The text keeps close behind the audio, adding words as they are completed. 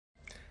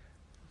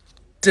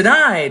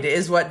Denied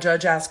is what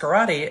Judge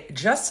Ascarati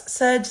just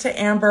said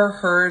to Amber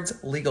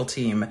Heard's legal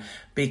team,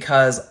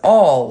 because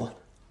all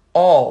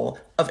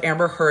of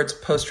Amber Heard's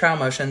post-trial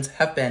motions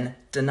have been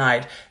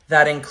denied.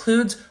 That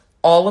includes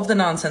all of the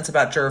nonsense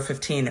about Juror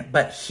 15,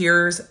 but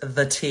here's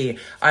the tea.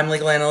 I'm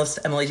legal analyst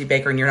Emily D.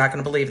 Baker, and you're not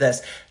going to believe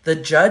this. The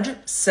judge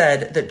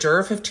said that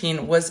Juror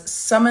 15 was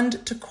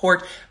summoned to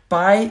court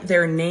by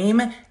their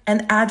name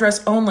and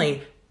address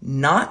only,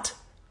 not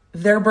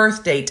their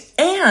birth date,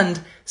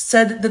 and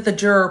said that the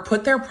juror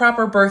put their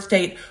proper birth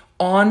date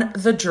on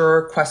the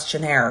juror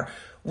questionnaire,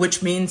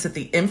 which means that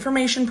the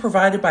information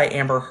provided by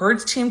Amber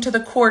Heard's team to the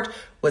court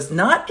was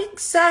not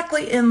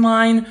exactly in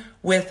line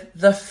with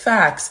the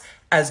facts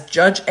as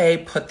Judge A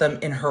put them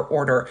in her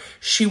order.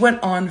 She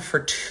went on for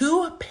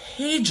 2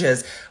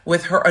 pages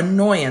with her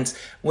annoyance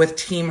with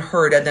Team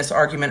Heard and this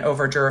argument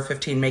over Juror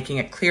 15, making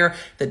it clear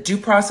that due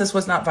process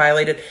was not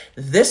violated,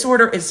 this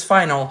order is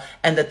final,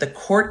 and that the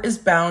court is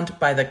bound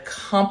by the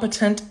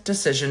competent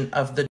decision of the